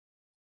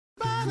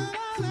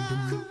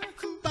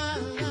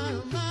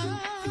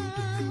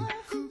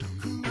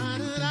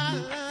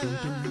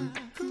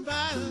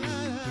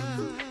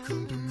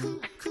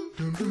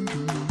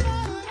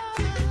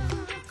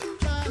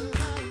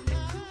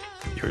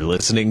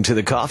listening to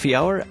the Coffee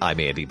Hour. I'm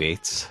Andy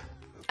Bates.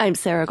 I'm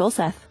Sarah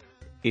Golseth.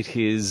 It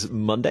is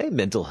Monday,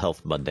 Mental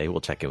Health Monday. We'll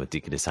check in with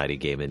Deaconess Heidi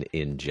Gaiman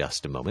in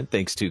just a moment.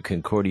 Thanks to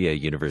Concordia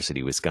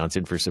University,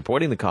 Wisconsin for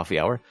supporting the Coffee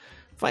Hour.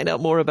 Find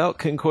out more about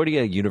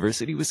Concordia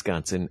University,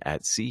 Wisconsin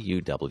at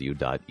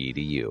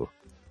cuw.edu.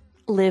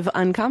 Live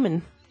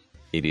uncommon.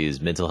 It is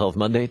Mental Health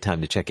Monday.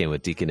 Time to check in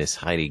with Deaconess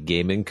Heidi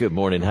Gaiman. Good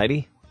morning,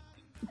 Heidi.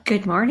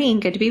 Good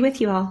morning. Good to be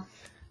with you all.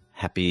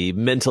 Happy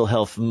Mental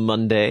Health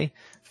Monday,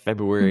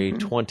 February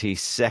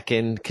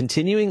 22nd.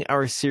 Continuing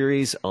our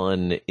series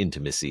on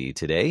intimacy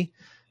today.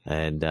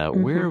 And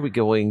where are we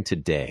going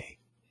today?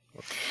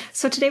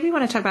 So today we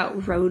want to talk about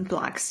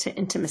roadblocks to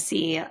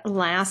intimacy.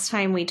 Last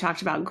time we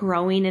talked about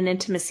growing in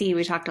intimacy.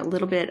 We talked a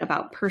little bit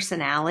about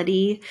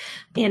personality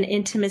and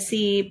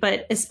intimacy,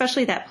 but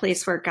especially that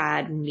place where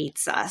God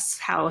meets us,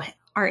 how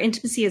our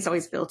intimacy is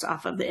always built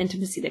off of the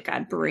intimacy that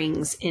God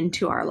brings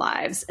into our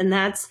lives. And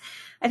that's,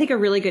 I think, a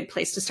really good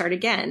place to start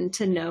again,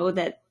 to know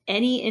that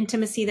any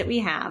intimacy that we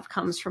have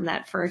comes from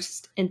that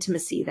first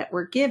intimacy that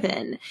we're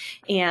given.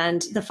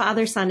 And the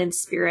Father, Son, and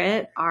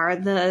Spirit are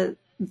the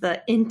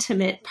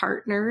intimate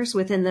partners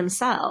within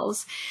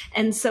themselves.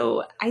 And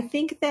so I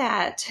think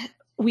that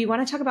we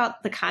want to talk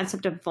about the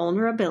concept of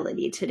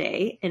vulnerability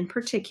today in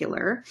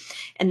particular.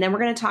 And then we're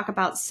going to talk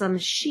about some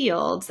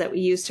shields that we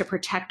use to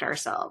protect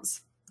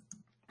ourselves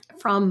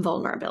from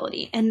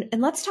vulnerability. And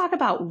let's talk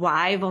about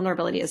why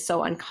vulnerability is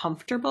so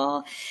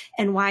uncomfortable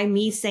and why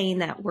me saying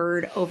that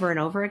word over and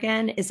over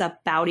again is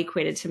about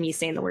equated to me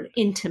saying the word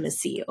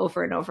intimacy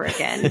over and over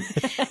again.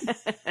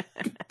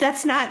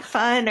 That's not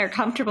fun or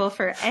comfortable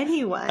for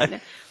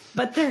anyone.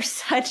 But they're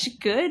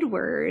such good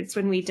words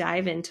when we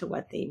dive into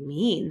what they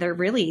mean. They're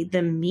really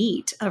the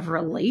meat of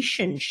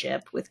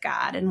relationship with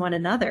God and one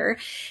another.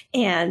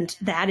 And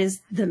that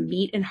is the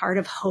meat and heart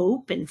of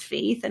hope and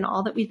faith and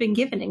all that we've been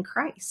given in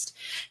Christ.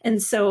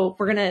 And so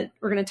we're going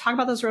to talk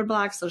about those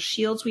roadblocks, those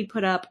shields we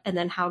put up, and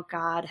then how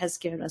God has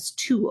given us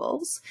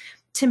tools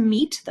to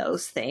meet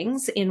those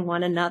things in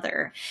one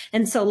another.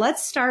 And so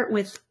let's start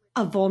with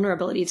a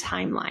vulnerability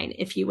timeline,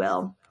 if you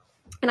will.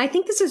 And I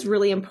think this is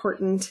really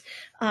important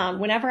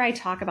whenever I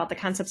talk about the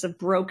concepts of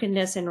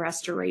brokenness and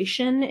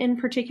restoration in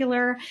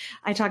particular.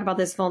 I talk about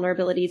this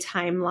vulnerability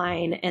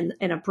timeline and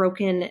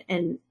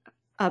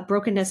a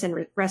brokenness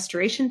and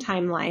restoration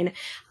timeline.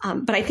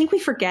 But I think we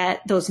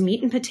forget those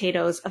meat and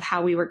potatoes of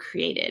how we were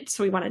created.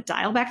 So we want to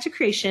dial back to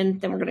creation,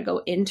 then we're going to go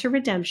into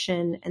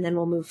redemption, and then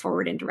we'll move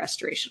forward into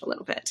restoration a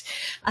little bit.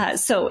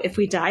 So if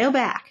we dial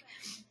back,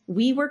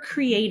 we were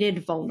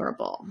created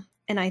vulnerable.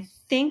 And I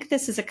think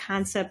this is a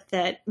concept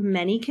that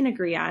many can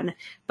agree on,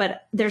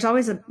 but there's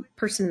always a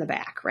person in the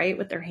back, right,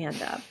 with their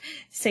hand up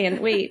saying,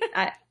 wait,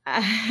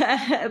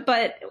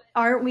 but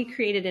aren't we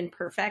created in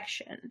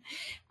perfection?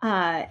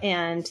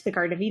 And the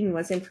Garden of Eden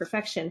was in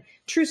perfection.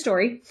 True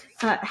story.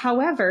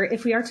 However,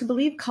 if we are to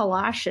believe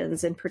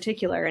Colossians in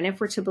particular, and if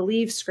we're to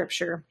believe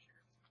Scripture,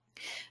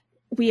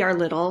 we are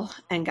little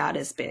and God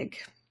is big.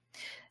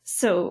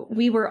 So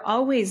we were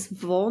always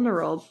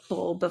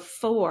vulnerable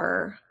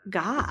before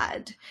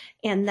God.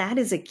 And that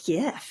is a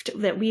gift,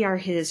 that we are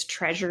his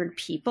treasured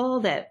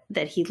people,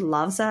 that he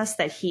loves us,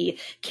 that he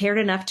cared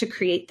enough to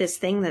create this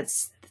thing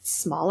that's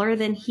smaller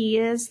than he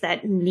is,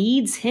 that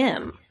needs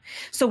him.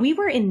 So we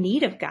were in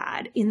need of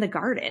God in the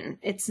garden.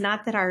 It's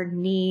not that our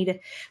need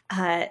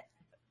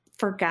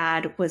for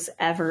God was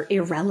ever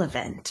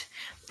irrelevant.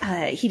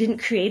 He didn't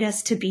create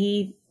us to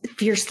be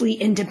fiercely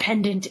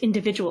independent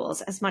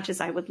individuals, as much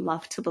as I would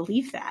love to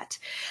believe that.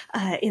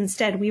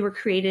 Instead, we were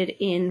created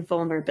in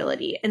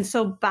vulnerability. And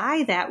so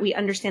by that, we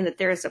understand that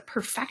there is a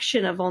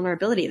perfection of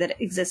vulnerability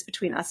that exists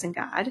between us and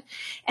God.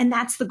 And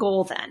that's the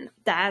goal then.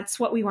 That's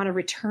what we want to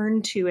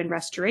return to in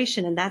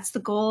restoration. And that's the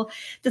goal.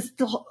 The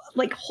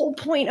whole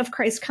point of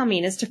Christ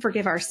coming is to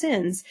forgive our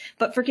sins.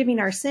 But forgiving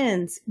our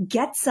sins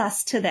gets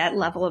us to that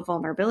level of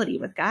vulnerability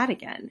with God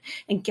again,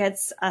 and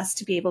gets us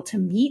to be able to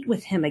meet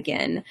with him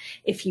again,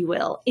 if you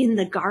will, in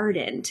the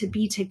garden, to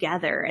be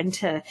together, and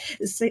to,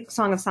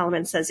 Song of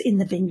Solomon says, in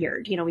the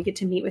vineyard, we get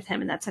to meet with him.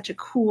 And that's such a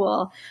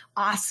cool,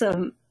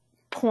 awesome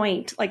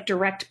point, like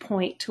direct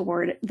point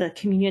toward the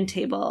communion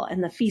table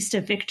and the feast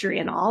of victory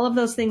and all of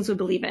those things we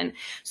believe in.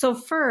 So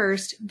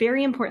first,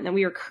 very important that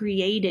we are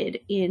created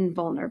in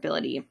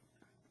vulnerability.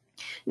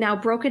 Now,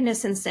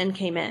 brokenness and sin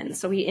came in.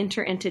 So we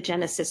enter into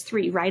Genesis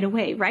 3 right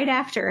away, right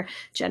after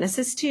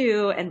Genesis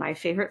 2. And my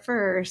favorite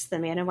verse, the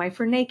man and wife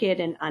were naked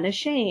and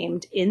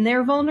unashamed in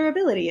their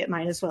vulnerability, it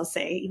might as well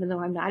say, even though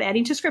I'm not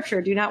adding to scripture,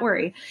 do not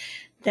worry.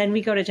 Then we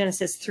go to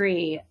Genesis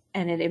 3,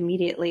 and it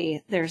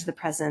immediately, there's the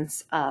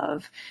presence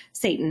of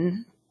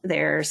Satan.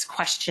 There's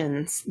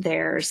questions.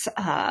 There's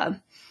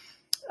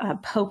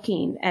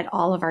poking at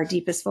all of our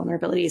deepest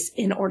vulnerabilities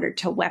in order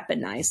to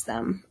weaponize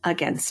them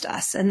against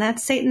us. And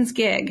that's Satan's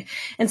gig.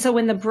 And so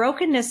when the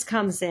brokenness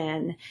comes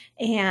in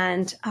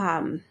and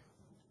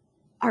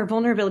our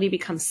vulnerability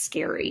becomes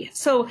scary.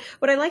 So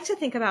what I like to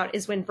think about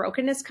is when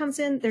brokenness comes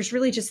in, there's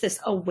really just this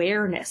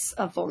awareness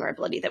of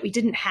vulnerability that we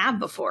didn't have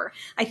before.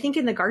 I think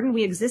in the garden,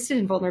 we existed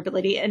in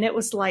vulnerability and it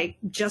was like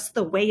just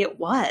the way it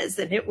was.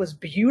 And it was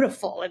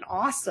beautiful and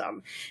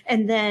awesome.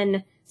 And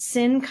then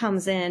sin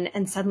comes in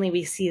and suddenly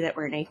we see that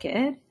we're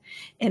naked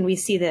and we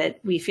see that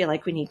we feel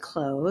like we need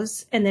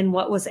clothes. And then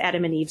what was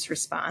Adam and Eve's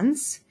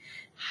response?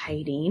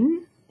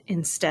 Hiding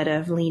instead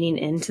of leaning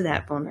into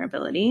that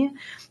vulnerability.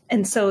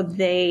 And so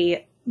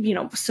they,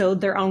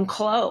 sewed their own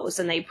clothes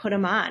and they put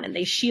them on and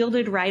they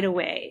shielded right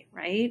away.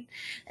 Right.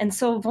 And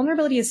so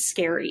vulnerability is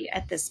scary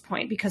at this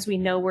point because we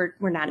know we're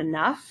not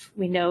enough.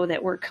 We know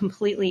that we're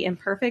completely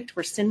imperfect.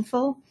 We're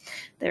sinful.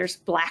 There's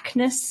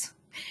blackness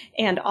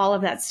and all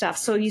of that stuff.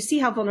 So you see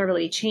how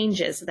vulnerability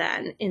changes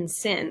then in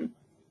sin.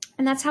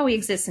 And that's how we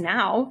exist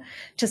now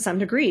to some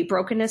degree.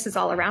 Brokenness is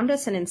all around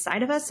us and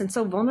inside of us. And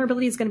so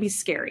vulnerability is going to be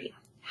scary.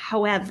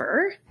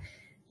 However,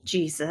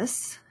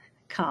 Jesus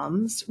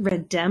comes,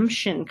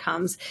 redemption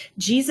comes.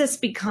 Jesus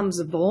becomes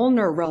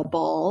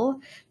vulnerable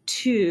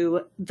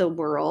to the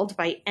world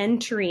by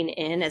entering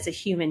in as a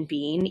human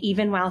being,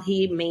 even while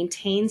he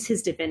maintains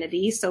his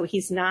divinity. So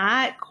he's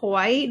not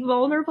quite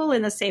vulnerable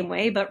in the same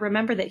way. But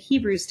remember that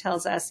Hebrews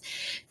tells us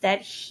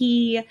that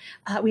we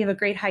have a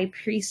great high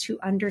priest who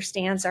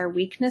understands our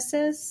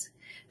weaknesses.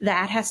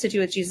 That has to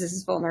do with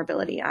Jesus'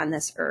 vulnerability on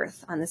this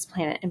earth, on this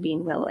planet, and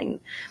being willing.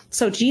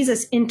 So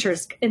Jesus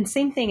enters, and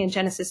same thing in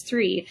Genesis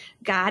 3,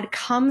 God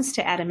comes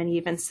to Adam and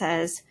Eve and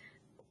says,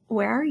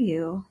 where are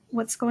you?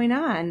 What's going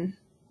on?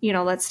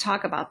 Let's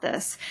talk about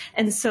this.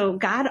 And so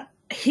God,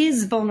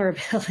 his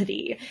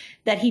vulnerability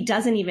that he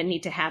doesn't even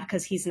need to have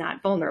because he's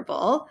not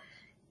vulnerable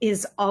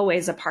is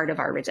always a part of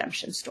our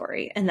redemption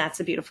story. And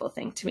that's a beautiful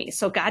thing to me.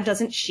 So God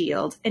doesn't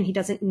shield and he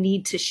doesn't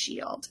need to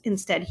shield.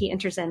 Instead, he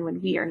enters in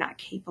when we are not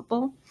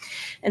capable.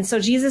 And so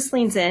Jesus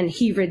leans in,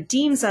 he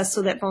redeems us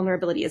so that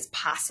vulnerability is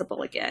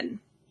possible again.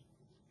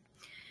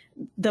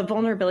 The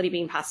vulnerability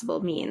being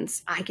possible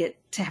means I get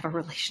to have a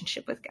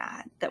relationship with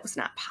God that was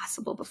not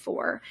possible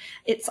before.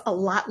 It's a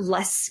lot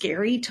less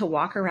scary to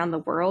walk around the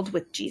world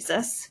with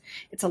Jesus.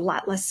 It's a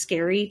lot less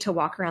scary to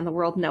walk around the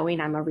world knowing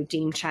I'm a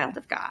redeemed child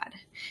of God.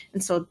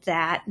 And so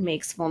that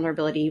makes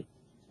vulnerability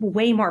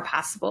way more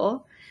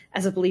possible.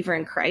 As a believer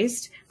in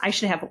Christ, I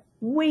should have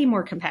way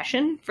more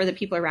compassion for the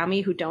people around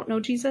me who don't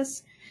know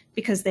Jesus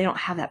because they don't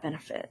have that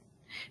benefit.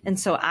 And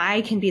so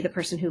I can be the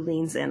person who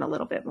leans in a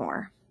little bit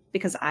more,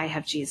 because I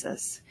have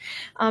Jesus.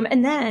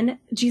 And then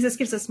Jesus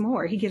gives us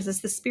more. He gives us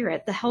the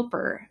Spirit, the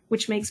helper,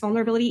 which makes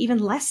vulnerability even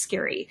less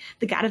scary.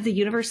 The God of the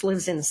universe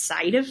lives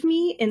inside of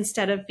me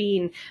instead of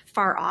being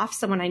far off,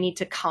 someone I need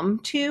to come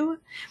to.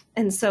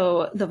 And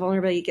so the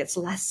vulnerability gets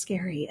less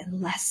scary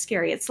and less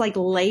scary. It's like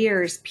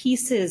layers,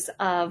 pieces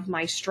of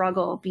my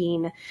struggle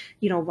being,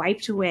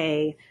 wiped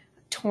away,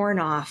 torn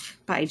off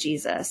by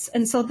Jesus.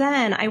 And so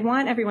then I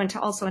want everyone to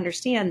also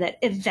understand that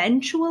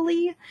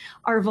eventually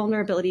our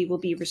vulnerability will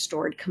be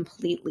restored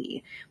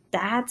completely.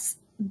 That's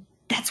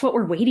what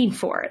we're waiting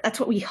for. That's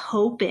what we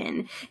hope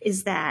in,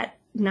 is that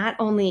not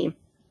only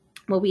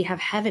will we have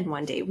heaven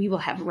one day, we will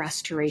have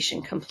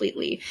restoration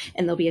completely.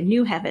 And there'll be a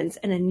new heavens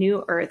and a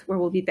new earth where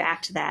we'll be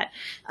back to that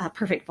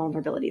perfect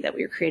vulnerability that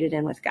we were created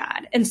in with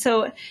God. And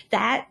so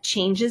that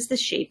changes the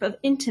shape of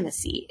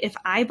intimacy. If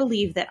I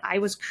believe that I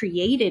was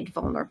created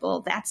vulnerable,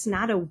 that's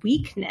not a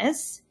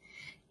weakness.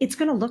 It's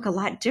going to look a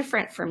lot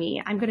different for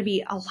me. I'm going to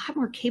be a lot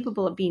more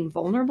capable of being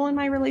vulnerable in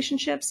my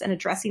relationships and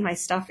addressing my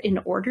stuff in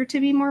order to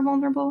be more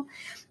vulnerable,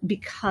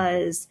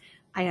 because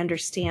I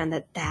understand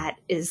that that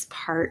is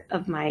part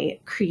of my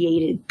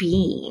created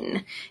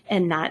being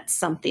and not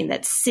something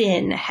that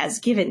sin has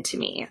given to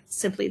me.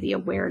 Simply the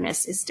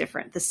awareness is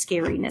different. The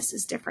scariness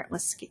is different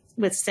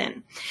with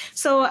sin.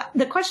 So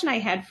the question I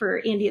had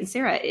for Andy and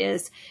Sarah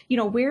is,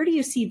 where do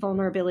you see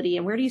vulnerability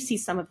and where do you see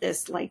some of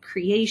this like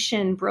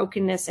creation,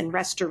 brokenness, and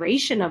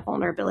restoration of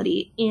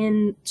vulnerability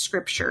in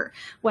Scripture,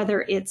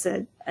 whether it's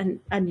a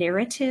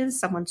narrative,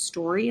 someone's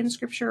story in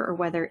Scripture, or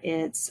whether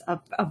it's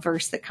a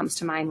verse that comes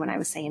to mind when I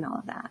was saying all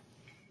of that?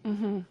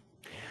 Mm-hmm.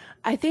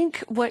 I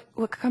think what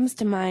comes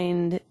to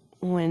mind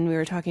when we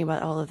were talking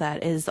about all of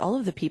that is all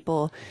of the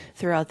people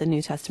throughout the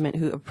New Testament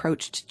who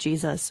approached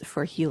Jesus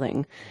for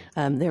healing.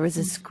 There was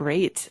this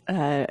great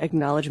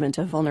acknowledgement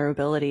of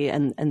vulnerability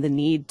and the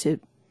need to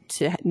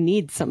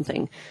need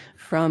something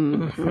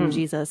from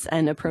Jesus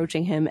and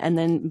approaching him and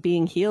then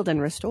being healed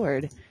and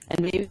restored.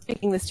 And maybe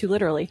taking this too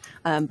literally,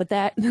 but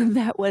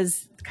that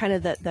was kind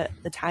of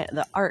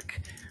the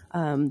arc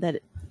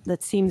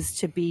that seems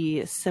to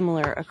be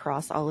similar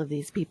across all of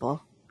these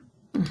people.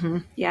 Mm-hmm.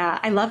 Yeah,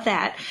 I love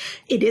that.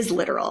 It is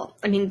literal.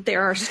 I mean,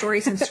 there are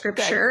stories in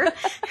Scripture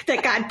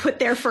that God put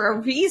there for a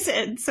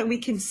reason, so we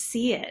can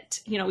see it.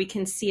 We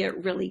can see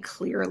it really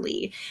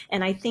clearly.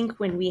 And I think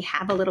when we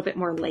have a little bit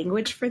more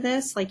language for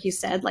this, like you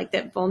said, like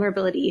that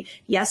vulnerability,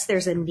 yes,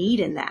 there's a need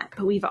in that,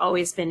 but we've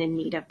always been in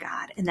need of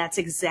God. And that's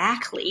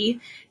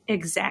exactly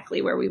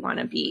where we want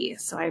to be.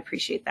 So I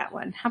appreciate that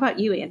one. How about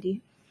you,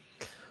 Andy?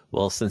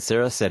 Well, since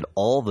Sarah said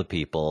all the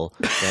people,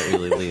 that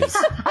really leaves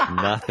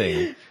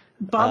nothing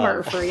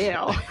Bummer for you.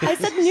 I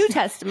said New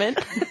Testament.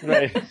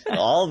 Right.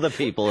 All the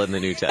people in the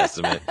New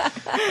Testament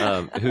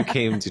who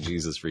came to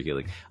Jesus for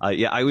healing.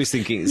 I was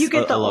thinking You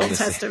get the along Old the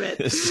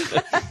Testament.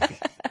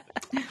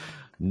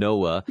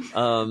 Noah.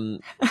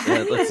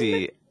 Let's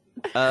see.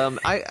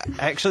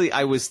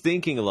 I was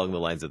thinking along the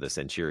lines of the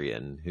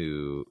centurion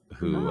who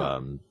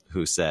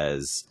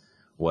says,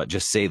 "What?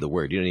 Just say the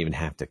word. You don't even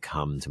have to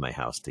come to my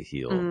house to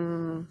heal.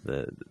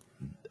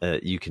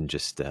 You can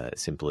just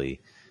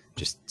simply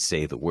just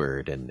say the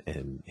word,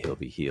 and he'll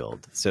be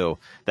healed." So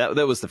that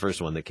was the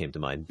first one that came to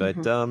mind.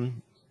 But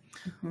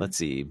let's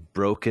see,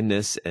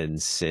 brokenness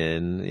and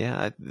sin.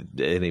 Yeah,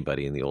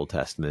 anybody in the Old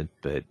Testament.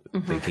 But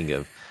thinking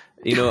of,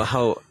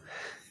 how.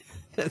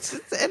 It's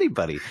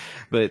anybody,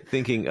 but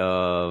thinking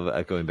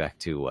of going back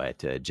to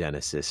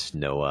Genesis,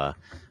 Noah,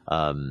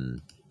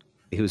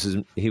 he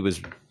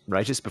was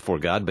righteous before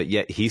God, but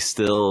yet he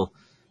still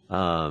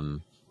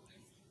sinned.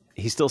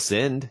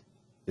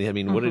 I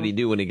mean, what did he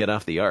do when he got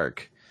off the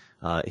ark?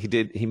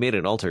 He made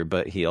an altar,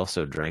 but he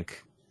also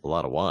drank a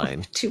lot of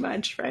wine. Too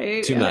much,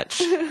 right? Too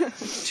much,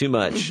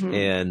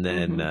 and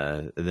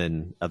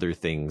then other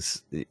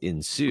things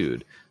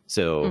ensued.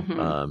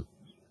 So.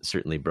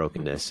 Certainly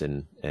brokenness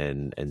and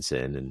sin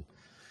and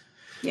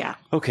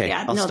okay.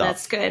 Yeah, I'll stop.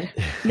 That's good.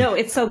 No,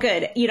 it's so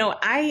good.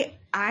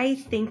 I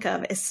think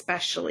of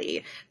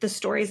especially the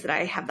stories that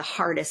I have the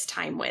hardest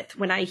time with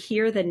when I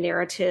hear the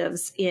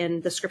narratives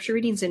in the scripture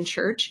readings in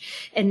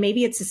church, and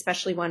maybe it's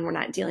especially one we're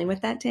not dealing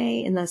with that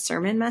day in the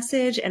sermon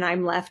message, and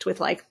I'm left with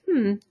like,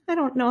 I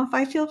don't know if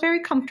I feel very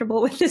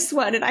comfortable with this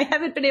one, and I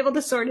haven't been able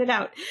to sort it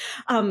out.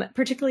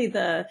 Particularly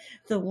the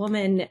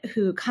woman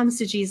who comes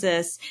to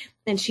Jesus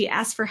and she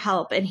asks for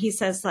help, and he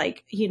says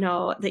that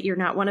you're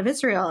not one of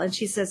Israel, and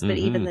she says, but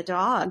even the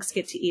dogs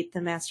get to eat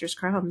the master's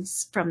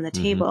crumbs from the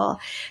table.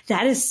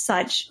 That is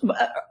such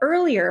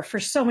earlier for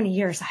so many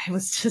years. I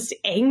was just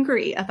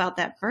angry about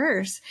that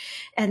verse,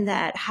 and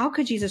that how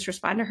could Jesus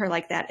respond to her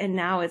like that? And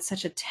now it's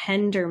such a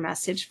tender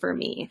message for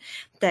me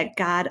that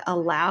God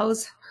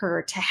allows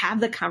her to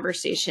have the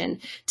conversation,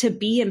 to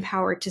be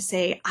empowered to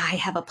say, I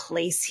have a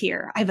place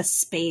here. I have a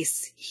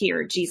space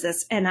here,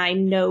 Jesus. And I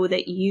know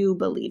that you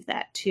believe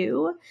that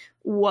too.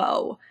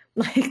 Whoa.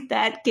 Like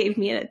that gave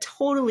me a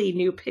totally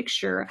new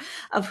picture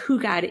of who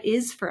God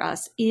is for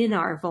us in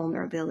our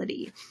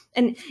vulnerability.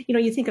 And,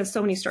 you think of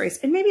so many stories,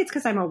 and maybe it's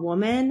because I'm a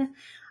woman.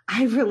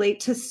 I relate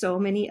to so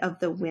many of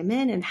the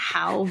women and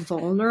how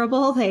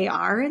vulnerable they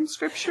are in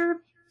scripture.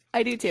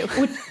 I do too.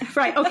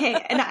 Right. Okay.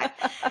 And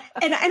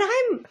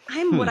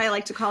I'm what I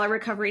like to call a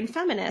recovering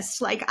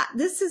feminist. Like,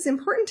 this is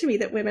important to me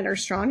that women are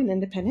strong and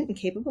independent and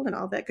capable and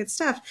all that good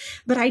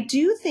stuff. But I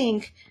do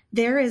think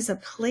there is a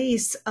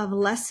place of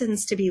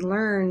lessons to be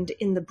learned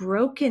in the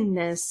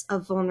brokenness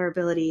of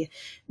vulnerability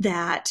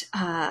that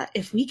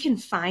if we can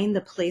find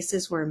the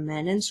places where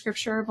men in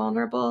scripture are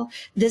vulnerable,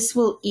 this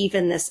will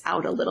even this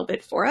out a little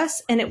bit for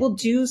us. And it will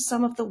do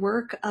some of the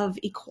work of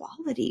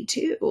equality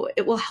too.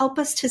 It will help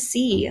us to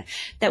see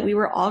that we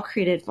were all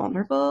created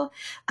vulnerable.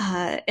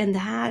 And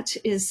that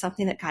is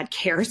something that God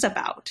cares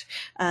about,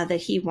 that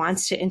he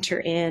wants to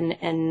enter in.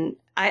 And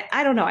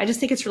I don't know. I just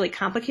think it's really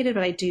complicated,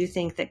 but I do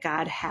think that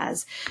God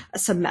has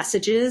some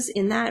messages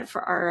in that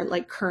for our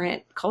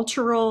current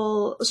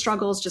cultural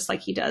struggles, just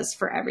like he does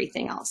for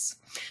everything else.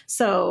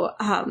 So,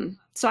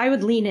 so I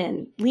would lean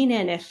in,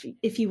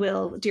 if you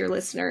will, dear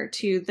listener,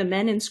 to the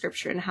men in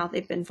scripture and how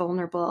they've been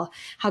vulnerable,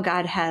 how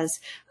God has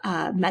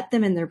met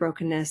them in their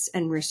brokenness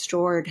and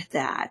restored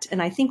that.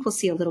 And I think we'll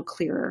see a little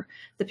clearer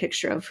the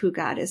picture of who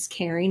God is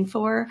caring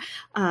for.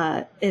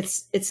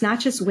 It's not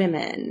just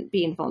women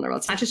being vulnerable.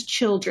 It's not just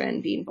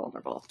children being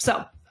vulnerable.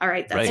 So, all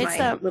right, that's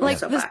my little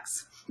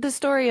soapbox. The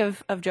story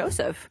of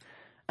Joseph.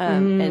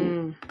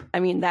 And I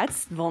mean,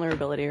 that's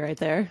vulnerability right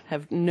there.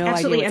 Have no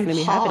Absolutely. idea what's going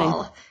to be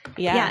happening.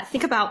 Yeah.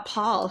 Think about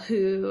Paul,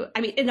 who,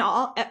 I mean, in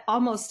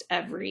almost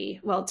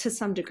to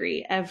some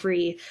degree,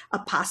 every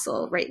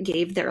apostle, right,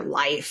 gave their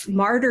life.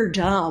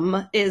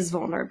 Martyrdom is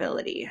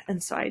vulnerability.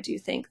 And so I do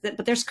think that,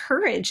 but there's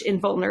courage in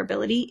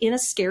vulnerability in a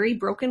scary,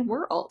 broken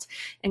world.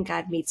 And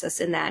God meets us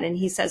in that. And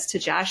he says to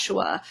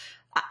Joshua,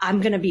 I'm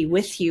going to be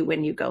with you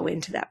when you go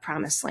into that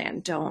promised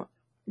land. Don't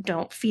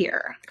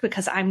fear,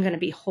 because I'm going to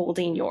be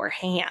holding your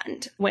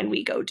hand when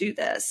we go do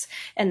this.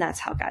 And that's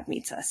how God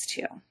meets us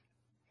too.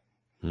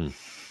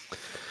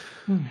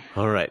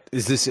 All right.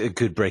 Is this a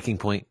good breaking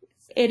point?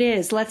 It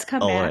is. Let's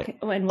come back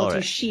and we'll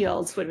do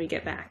shields when we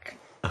get back.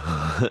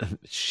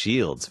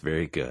 Shields.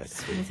 Very good.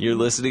 You're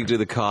listening to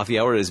the Coffee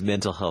Hour. It is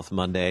Mental Health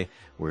Monday.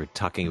 We're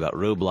talking about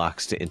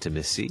roadblocks to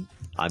intimacy.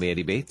 I'm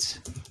Andy Bates.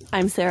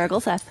 I'm Sarah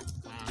Gulseth.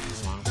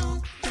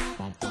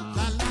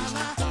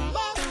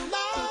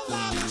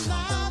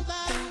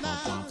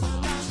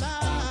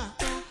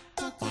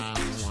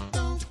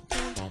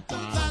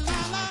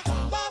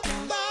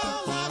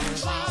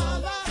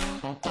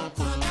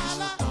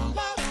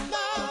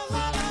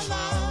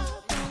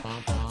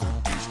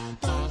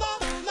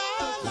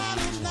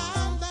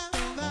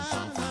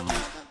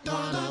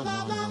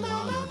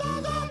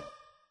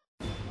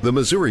 The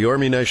Missouri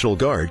Army National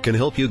Guard can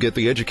help you get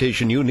the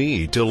education you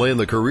need to land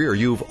the career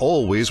you've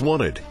always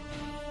wanted.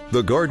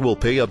 The Guard will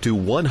pay up to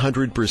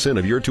 100%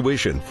 of your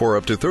tuition for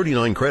up to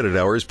 39 credit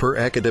hours per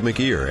academic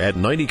year at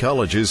 90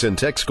 colleges and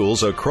tech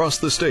schools across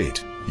the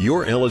state.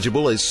 You're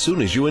eligible as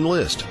soon as you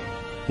enlist.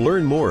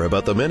 Learn more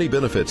about the many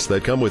benefits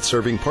that come with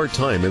serving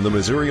part-time in the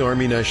Missouri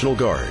Army National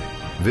Guard.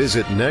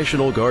 Visit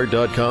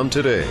NationalGuard.com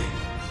today.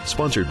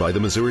 Sponsored by the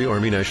Missouri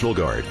Army National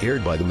Guard,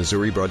 aired by the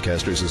Missouri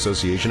Broadcasters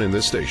Association and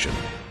this station.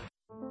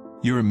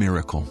 You're a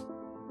miracle.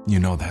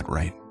 You know that,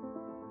 right?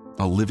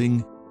 A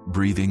living,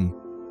 breathing,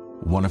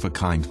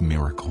 one-of-a-kind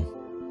miracle.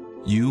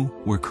 You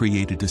were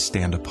created to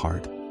stand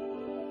apart,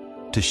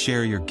 to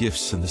share your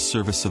gifts in the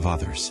service of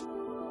others,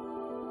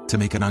 to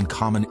make an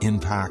uncommon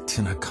impact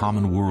in a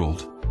common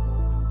world.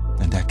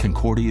 And at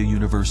Concordia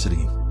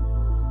University,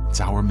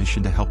 it's our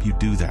mission to help you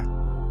do that,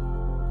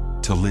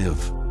 to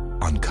live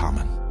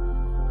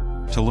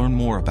uncommon. To learn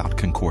more about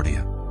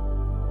Concordia,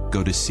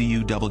 go to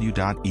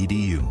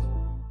cuw.edu.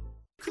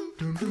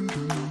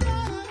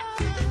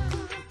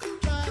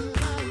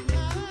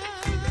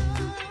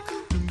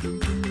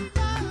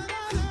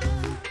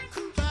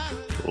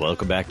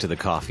 Welcome back to the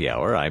Coffee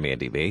Hour. I'm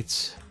Andy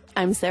Bates.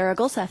 I'm Sarah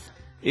Gulseth.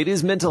 It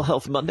is Mental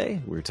Health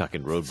Monday. We're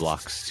talking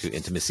roadblocks to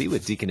intimacy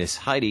with Deaconess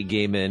Heidi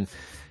Gaiman.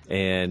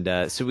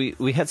 And so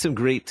we had some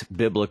great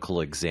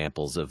biblical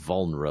examples of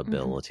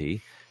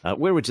vulnerability.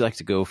 Where would you like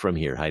to go from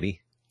here, Heidi?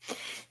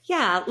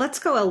 Yeah, let's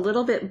go a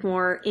little bit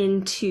more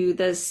into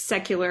the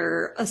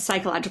secular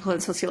psychological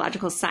and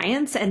sociological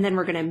science, and then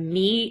we're going to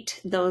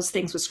meet those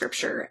things with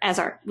scripture as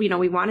our,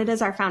 we want it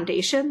as our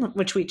foundation,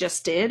 which we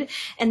just did,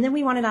 and then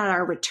we want it on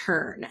our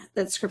return,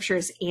 that scripture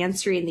is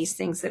answering these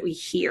things that we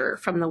hear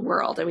from the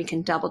world, and we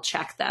can double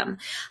check them.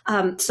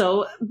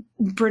 So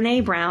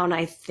Brene Brown,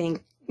 I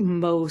think,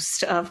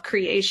 most of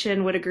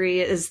creation would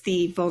agree is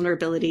the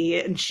vulnerability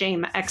and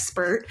shame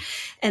expert.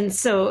 And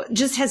so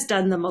just has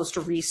done the most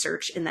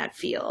research in that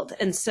field.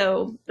 And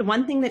so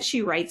one thing that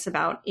she writes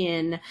about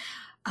in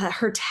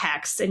her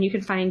text, and you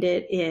can find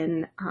it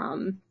in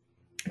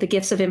The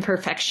Gifts of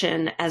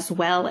Imperfection, as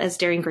well as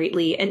Daring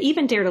Greatly, and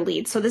even Dare to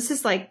Lead. So this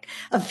is like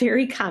a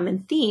very common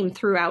theme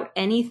throughout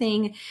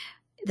anything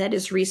that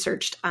is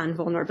researched on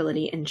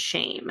vulnerability and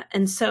shame.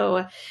 And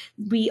so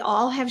we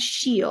all have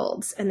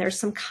shields, and there's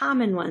some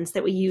common ones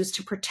that we use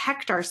to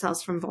protect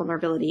ourselves from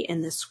vulnerability in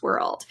this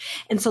world.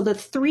 And so the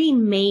three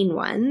main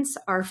ones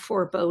are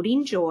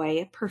foreboding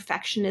joy,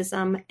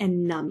 perfectionism,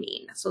 and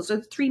numbing. So those are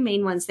the three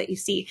main ones that you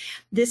see.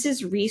 This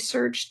is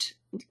researched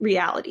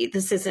reality.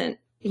 This isn't,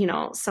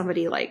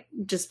 somebody like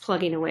just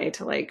plugging away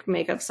to like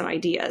make up some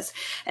ideas.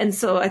 And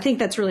so I think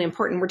that's really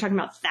important. We're talking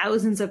about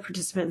thousands of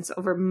participants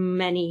over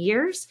many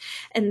years.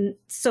 And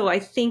so I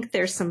think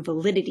there's some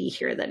validity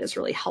here that is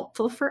really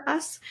helpful for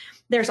us.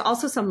 There's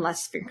also some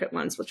less frequent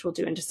ones, which we'll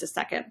do in just a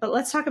second. But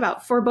let's talk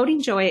about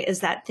foreboding joy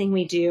is that thing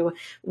we do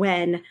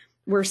when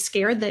we're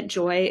scared that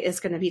joy is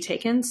going to be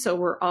taken. So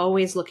we're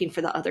always looking for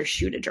the other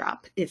shoe to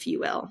drop, if you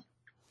will.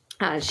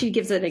 She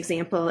gives an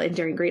example in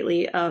Daring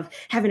Greatly of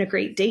having a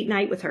great date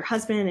night with her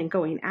husband and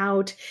going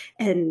out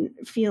and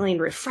feeling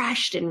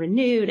refreshed and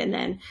renewed, and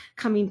then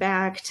coming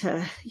back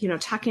to,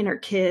 tucking her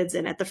kids.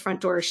 And at the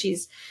front door,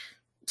 she's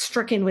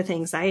stricken with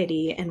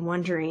anxiety and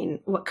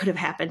wondering what could have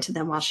happened to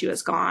them while she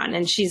was gone.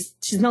 And she's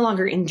no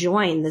longer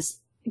enjoying this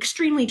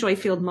extremely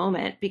joy-filled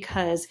moment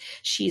because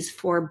she's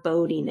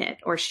foreboding it,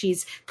 or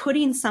she's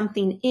putting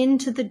something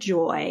into the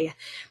joy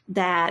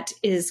that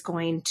is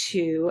going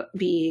to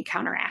be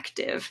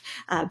counteractive,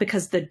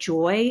 because the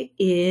joy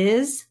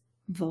is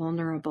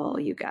vulnerable,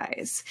 you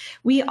guys.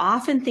 We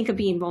often think of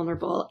being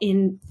vulnerable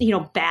in,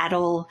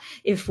 battle.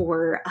 If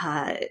we're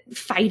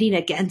fighting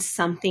against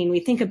something, we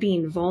think of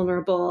being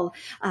vulnerable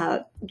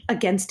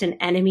against an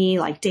enemy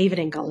like David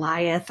and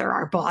Goliath, or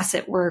our boss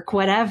at work,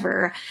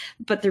 whatever.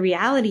 But the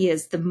reality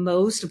is the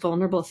most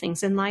vulnerable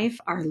things in life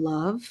are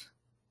love,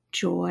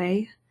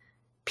 joy,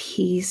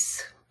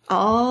 peace,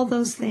 all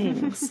those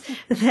things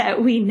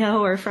that we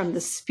know are from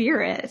the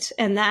Spirit.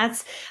 And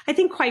that's, I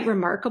think, quite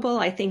remarkable.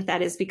 I think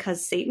that is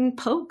because Satan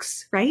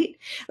pokes, right?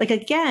 Like,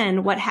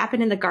 again, what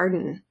happened in the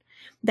garden,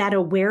 that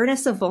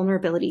awareness of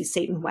vulnerability,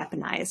 Satan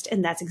weaponized.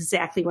 And that's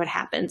exactly what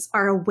happens.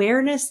 Our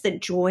awareness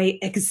that joy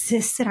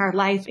exists in our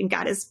life and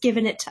God has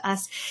given it to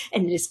us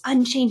and it is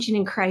unchanging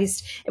in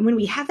Christ. And when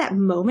we have that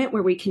moment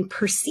where we can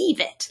perceive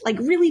it, like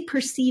really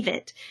perceive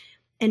it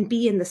and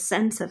be in the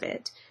sense of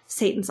it,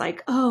 Satan's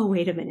like, oh,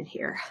 wait a minute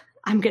here.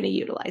 I'm going to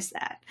utilize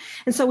that.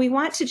 And so we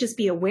want to just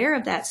be aware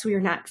of that so we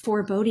are not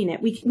foreboding it.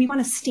 We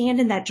want to stand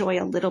in that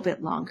joy a little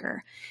bit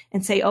longer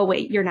and say, oh,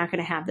 wait, you're not going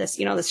to have this.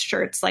 This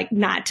shirt's like,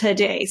 not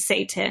today,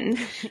 Satan.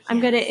 I'm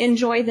going to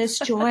enjoy this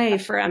joy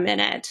for a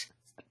minute.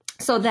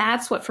 So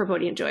that's what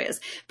foreboding joy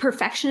is.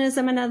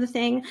 Perfectionism, another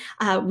thing.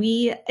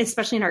 We,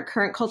 especially in our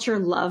current culture,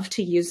 love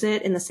to use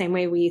it in the same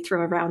way we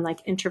throw around like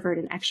introvert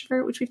and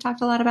extrovert, which we've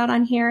talked a lot about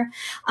on here.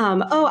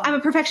 Oh, I'm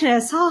a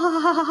perfectionist.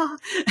 Well,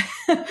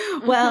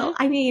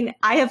 I mean,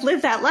 I have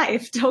lived that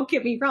life. Don't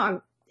get me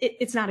wrong.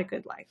 It's not a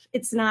good life.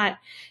 It's not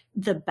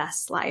the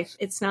best life.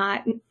 It's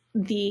not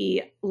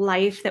the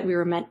life that we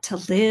were meant to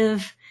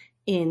live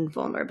in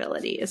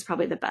vulnerability is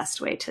probably the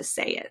best way to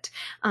say it.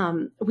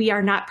 We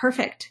are not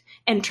perfect,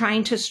 and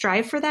trying to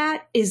strive for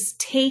that is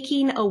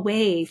taking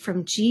away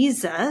from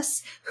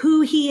Jesus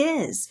who he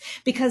is.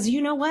 Because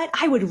you know what?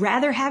 I would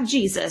rather have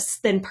Jesus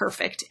than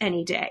perfect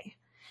any day.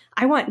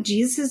 I want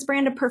Jesus'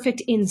 brand of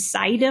perfect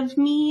inside of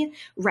me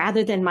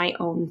rather than my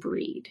own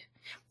breed.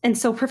 And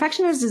so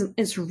perfectionism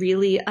is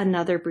really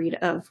another breed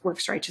of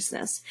works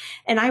righteousness.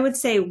 And I would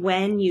say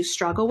when you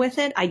struggle with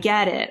it, I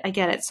get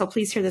it. So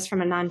please hear this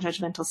from a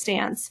non-judgmental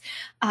stance.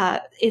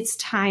 It's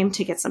time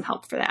to get some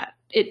help for that.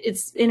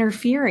 It's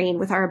interfering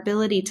with our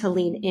ability to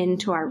lean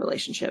into our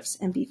relationships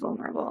and be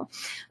vulnerable.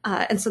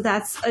 And so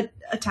that's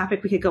a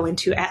topic we could go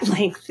into at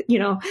length,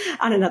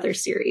 on another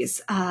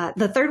series.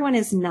 The third one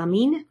is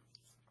numbing.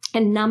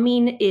 And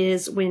numbing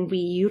is when we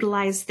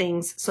utilize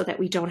things so that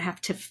we don't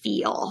have to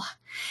feel.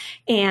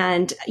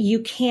 And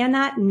you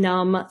cannot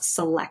numb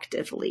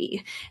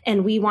selectively.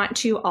 And we want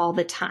to all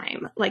the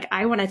time. Like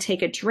I want to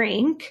take a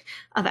drink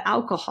of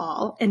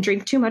alcohol and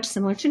drink too much,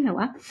 similar to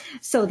Noah,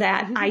 so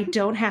that I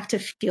don't have to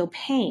feel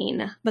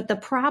pain. But the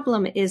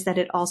problem is that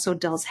it also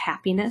dulls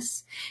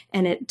happiness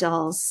and it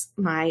dulls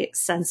my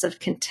sense of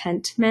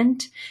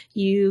contentment.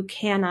 You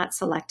cannot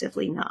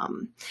selectively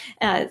numb.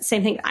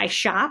 Same thing. I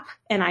shop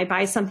and I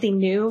buy something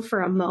new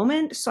for a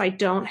moment so I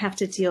don't have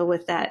to deal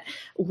with that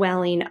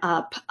welling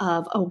up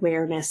of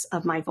awareness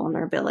of my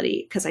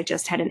vulnerability because I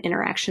just had an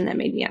interaction that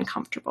made me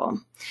uncomfortable.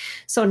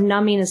 So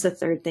numbing is the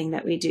third thing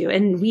that we do.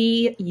 And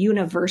we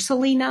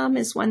universally numb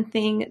is one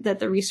thing that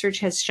the research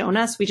has shown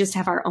us. We just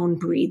have our own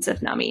breeds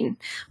of numbing,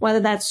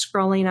 whether that's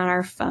scrolling on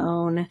our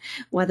phone,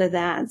 whether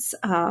that's,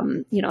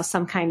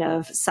 some kind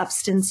of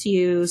substance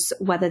use,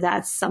 whether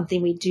that's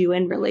something we do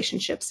in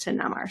relationships to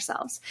numb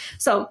ourselves.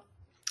 So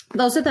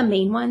those are the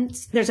main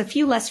ones. There's a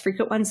few less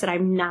frequent ones that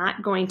I'm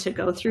not going to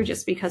go through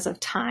just because of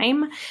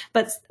time,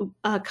 but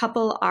a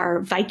couple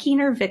are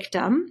Viking or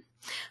victim,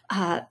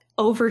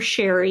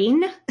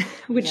 oversharing,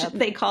 which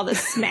they call the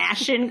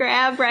smash and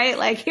grab, right?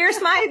 Like,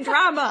 here's my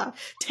drama,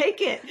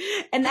 take it.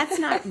 And that's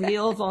not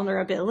real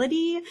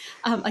vulnerability.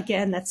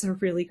 Again, that's a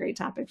really great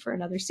topic for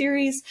another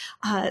series.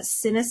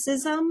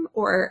 Cynicism,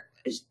 or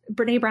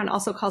Brene Brown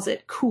also calls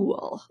it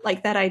cool,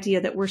 like that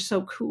idea that we're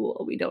so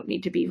cool, we don't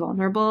need to be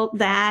vulnerable.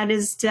 That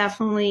is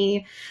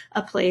definitely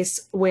a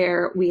place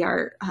where we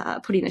are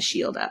putting a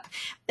shield up.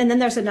 And then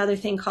there's another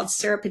thing called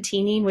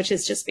serpentining, which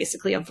is just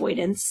basically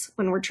avoidance,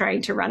 when we're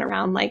trying to run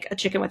around like a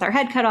chicken with our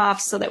head cut off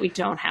so that we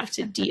don't have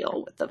to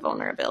deal with the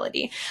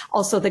vulnerability.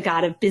 Also the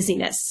god of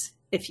busyness,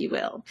 if you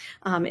will.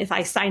 If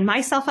I sign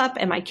myself up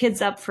and my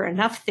kids up for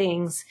enough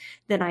things,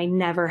 then I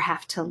never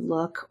have to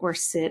look or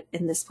sit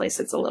in this place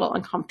that's a little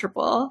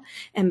uncomfortable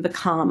and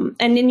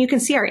then you can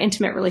see our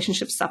intimate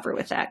relationships suffer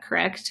with that,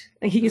 correct?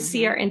 You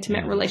see our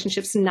intimate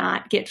relationships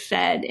not get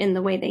fed in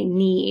the way they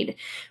need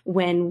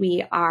when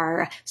we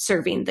are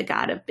serving the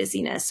god of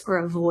busyness or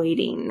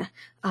avoiding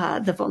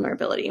the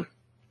vulnerability.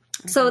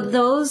 So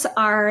those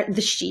are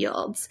the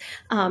shields.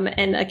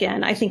 And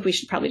again, I think we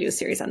should probably do a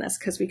series on this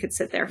because we could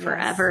sit there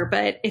forever. Yes.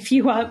 But if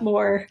you want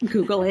more,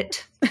 Google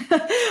it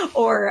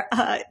or,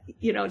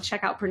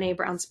 check out Brene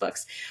Brown's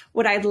books.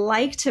 What I'd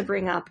like to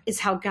bring up is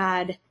how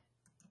God,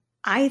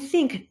 I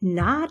think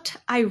not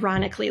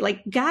ironically,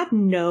 like God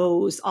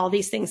knows all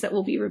these things that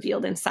will be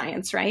revealed in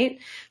science, right?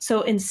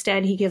 So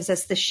instead, he gives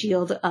us the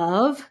shield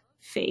of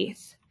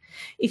faith.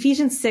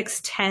 Ephesians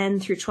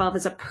 6:10 through 12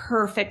 is a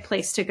perfect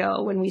place to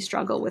go when we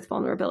struggle with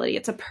vulnerability.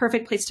 It's a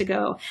perfect place to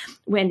go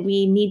when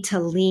we need to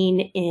lean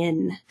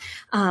in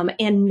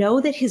and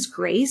know that his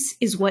grace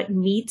is what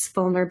meets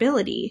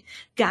vulnerability.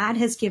 God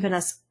has given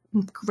us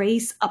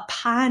grace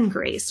upon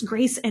grace,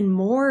 grace and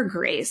more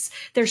grace.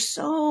 There's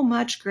so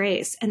much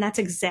grace. And that's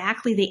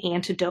exactly the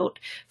antidote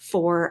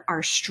for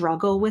our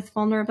struggle with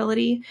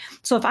vulnerability.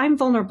 So if I'm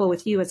vulnerable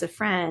with you as a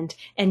friend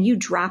and you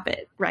drop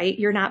it, right?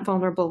 You're not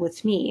vulnerable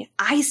with me.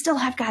 I still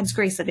have God's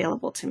grace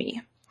available to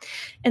me.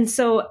 And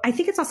so I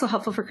think it's also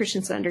helpful for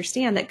Christians to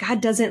understand that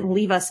God doesn't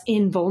leave us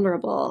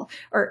invulnerable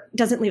or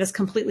doesn't leave us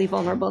completely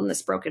vulnerable in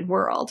this broken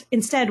world.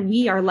 Instead,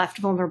 we are left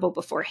vulnerable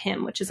before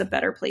him, which is a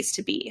better place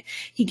to be.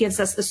 He gives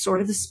us the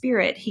sword of the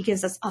Spirit. He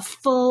gives us a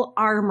full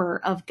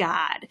armor of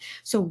God.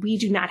 So we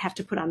do not have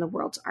to put on the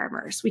world's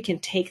armors. We can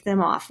take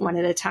them off one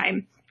at a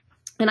time.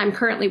 And I'm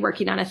currently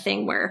working on a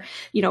thing where,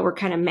 we're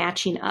kind of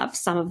matching up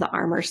some of the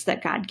armors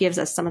that God gives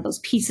us, some of those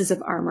pieces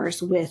of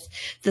armors with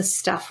the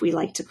stuff we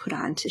like to put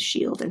on to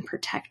shield and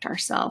protect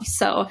ourselves.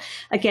 So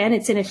again,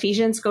 it's in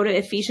Ephesians. Go to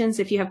Ephesians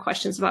if you have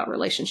questions about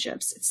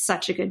relationships. It's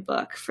such a good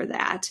book for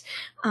that.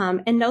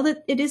 And know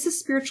that it is a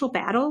spiritual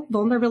battle.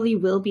 Vulnerability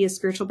will be a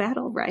spiritual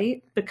battle,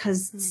 right?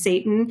 Because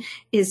Satan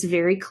is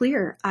very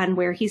clear on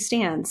where he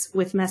stands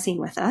with messing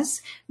with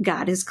us.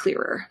 God is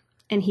clearer.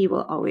 And he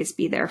will always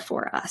be there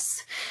for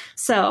us.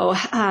 So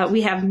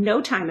we have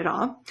no time at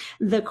all.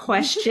 The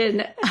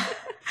question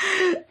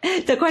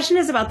The question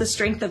is about the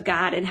strength of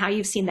God and how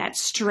you've seen that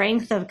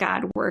strength of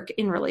God work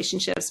in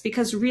relationships,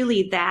 because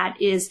really that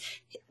is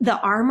the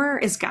armor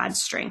is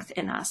God's strength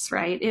in us,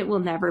 right? It will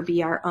never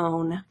be our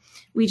own.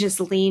 We just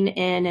lean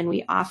in and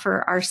we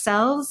offer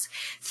ourselves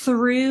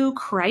through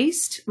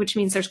Christ, which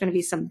means there's going to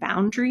be some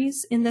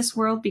boundaries in this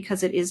world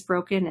because it is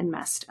broken and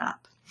messed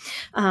up.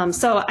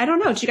 So I don't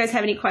know. Do you guys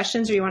have any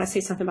questions, or you want to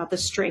say something about the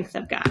strength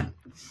of God?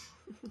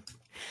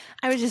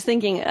 I was just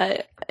thinking,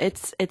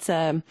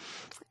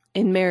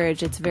 in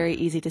marriage, it's very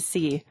easy to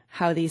see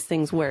how these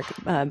things work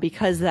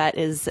because that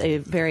is a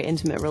very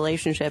intimate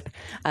relationship.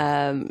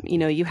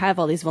 You have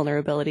all these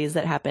vulnerabilities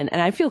that happen,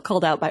 and I feel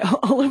called out by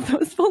all of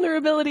those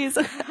vulnerabilities.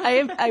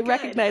 I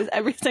recognize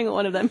every single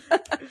one of them.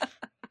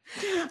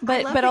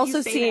 but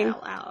also seeing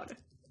out loud.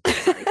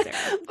 Sorry,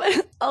 Sarah.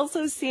 but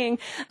also seeing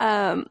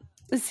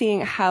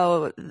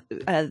how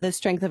the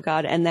strength of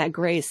God and that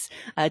grace,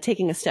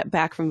 taking a step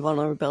back from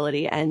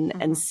vulnerability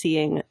and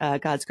seeing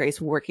God's grace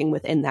working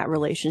within that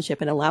relationship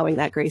and allowing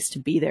that grace to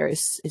be there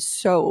is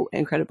so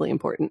incredibly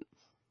important.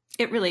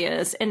 It really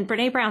is. And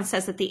Brene Brown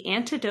says that the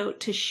antidote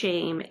to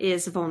shame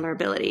is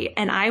vulnerability.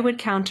 And I would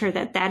counter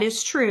that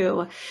is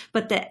true,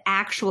 but the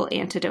actual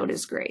antidote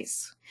is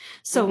grace.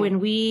 So when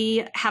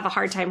we have a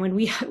hard time, when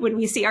we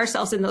see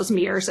ourselves in those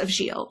mirrors of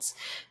shields,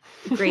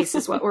 grace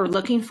is what we're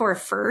looking for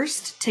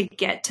first to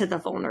get to the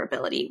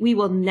vulnerability. We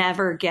will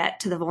never get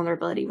to the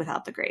vulnerability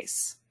without the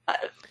grace.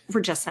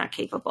 We're just not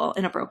capable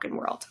in a broken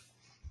world.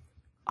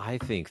 I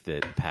think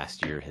that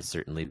past year has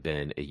certainly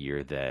been a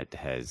year that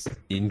has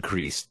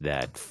increased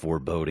that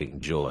foreboding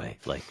joy,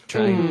 like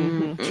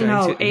trying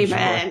to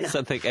amen. enjoy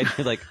something, and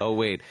you're like, oh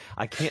wait,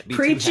 I can't be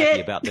Preach too happy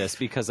it. about this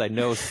because I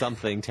know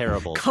something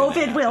terrible.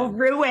 COVID will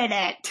ruin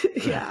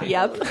it. Yeah.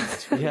 Yep.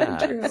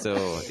 Yeah.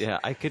 So yeah,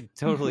 I could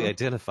totally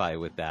identify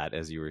with that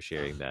as you were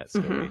sharing that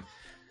story.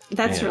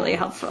 That's really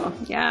helpful.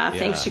 Yeah.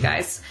 Thanks, you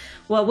guys.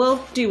 Well,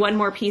 we'll do one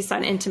more piece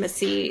on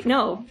intimacy.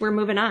 No, we're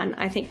moving on,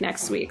 I think,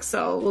 next week.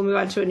 So we'll move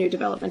on to a new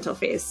developmental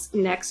phase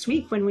next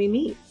week when we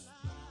meet.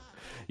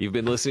 You've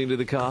been listening to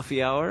The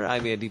Coffee Hour.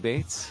 I'm Andy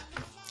Bates.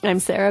 I'm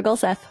Sarah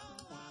Gulseth.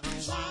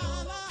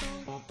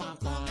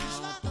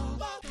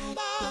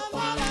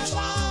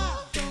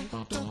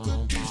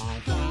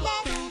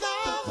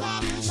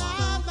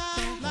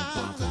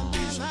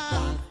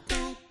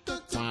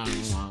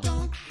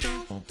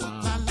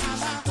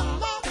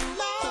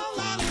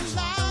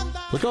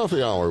 The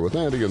Coffee Hour with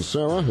Andy and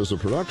Sarah is a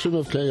production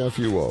of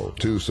KFUO.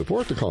 To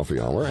support the Coffee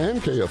Hour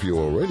and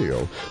KFUO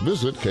Radio,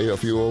 visit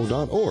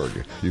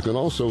KFUO.org. You can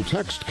also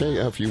text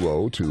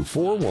KFUO to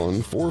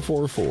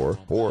 41444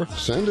 or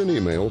send an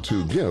email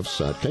to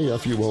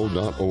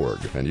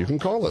gifts@KFUO.org. And you can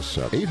call us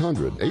at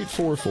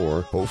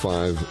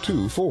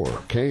 800-844-0524.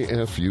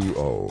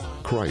 KFUO.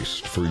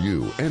 Christ for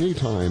you,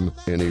 anytime,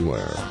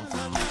 anywhere.